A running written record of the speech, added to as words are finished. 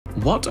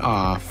What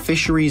are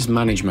fisheries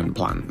management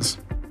plans?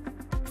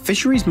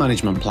 Fisheries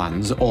management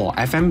plans, or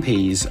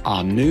FMPs,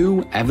 are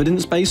new,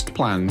 evidence-based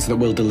plans that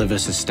will deliver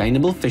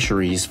sustainable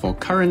fisheries for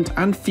current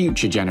and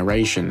future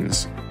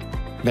generations.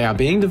 They are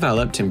being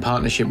developed in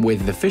partnership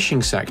with the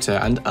fishing sector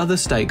and other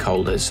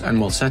stakeholders and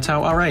will set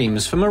out our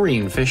aims for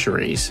marine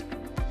fisheries.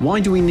 Why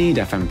do we need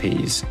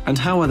FMPs, and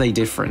how are they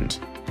different?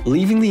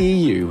 Leaving the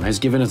EU has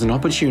given us an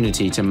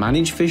opportunity to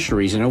manage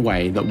fisheries in a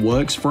way that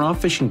works for our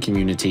fishing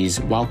communities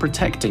while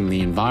protecting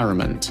the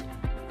environment.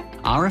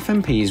 Our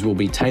FMPs will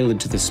be tailored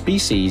to the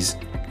species,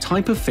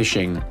 type of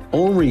fishing,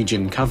 or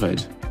region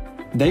covered.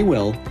 They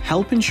will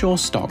help ensure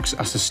stocks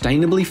are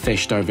sustainably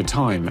fished over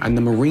time and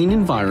the marine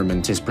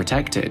environment is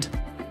protected.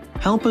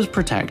 Help us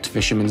protect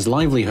fishermen's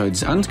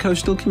livelihoods and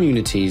coastal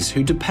communities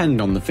who depend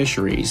on the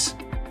fisheries.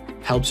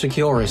 Help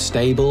secure a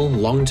stable,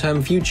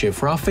 long-term future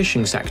for our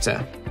fishing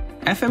sector.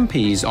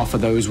 FMPs offer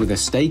those with a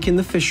stake in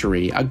the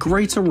fishery a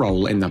greater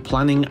role in the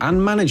planning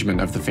and management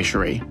of the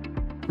fishery.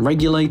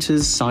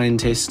 Regulators,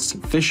 scientists,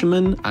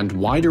 fishermen, and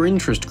wider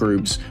interest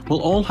groups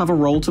will all have a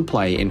role to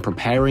play in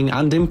preparing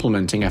and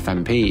implementing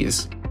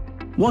FMPs.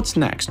 What's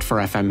next for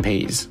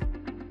FMPs?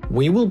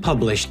 We will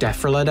publish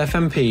DEFRA-led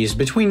FMPs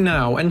between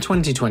now and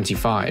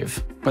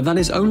 2025, but that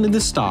is only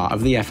the start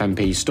of the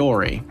FMP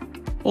story.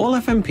 All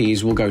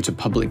FMPs will go to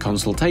public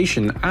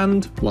consultation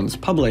and, once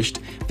published,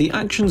 the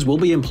actions will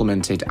be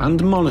implemented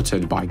and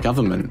monitored by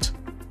government.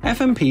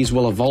 FMPs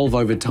will evolve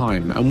over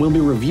time and will be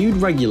reviewed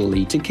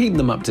regularly to keep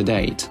them up to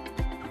date.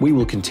 We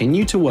will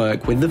continue to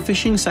work with the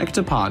fishing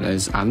sector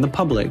partners and the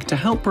public to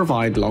help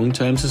provide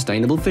long-term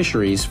sustainable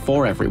fisheries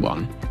for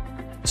everyone.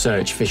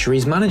 Search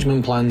Fisheries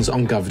Management Plans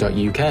on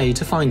gov.uk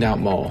to find out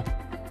more.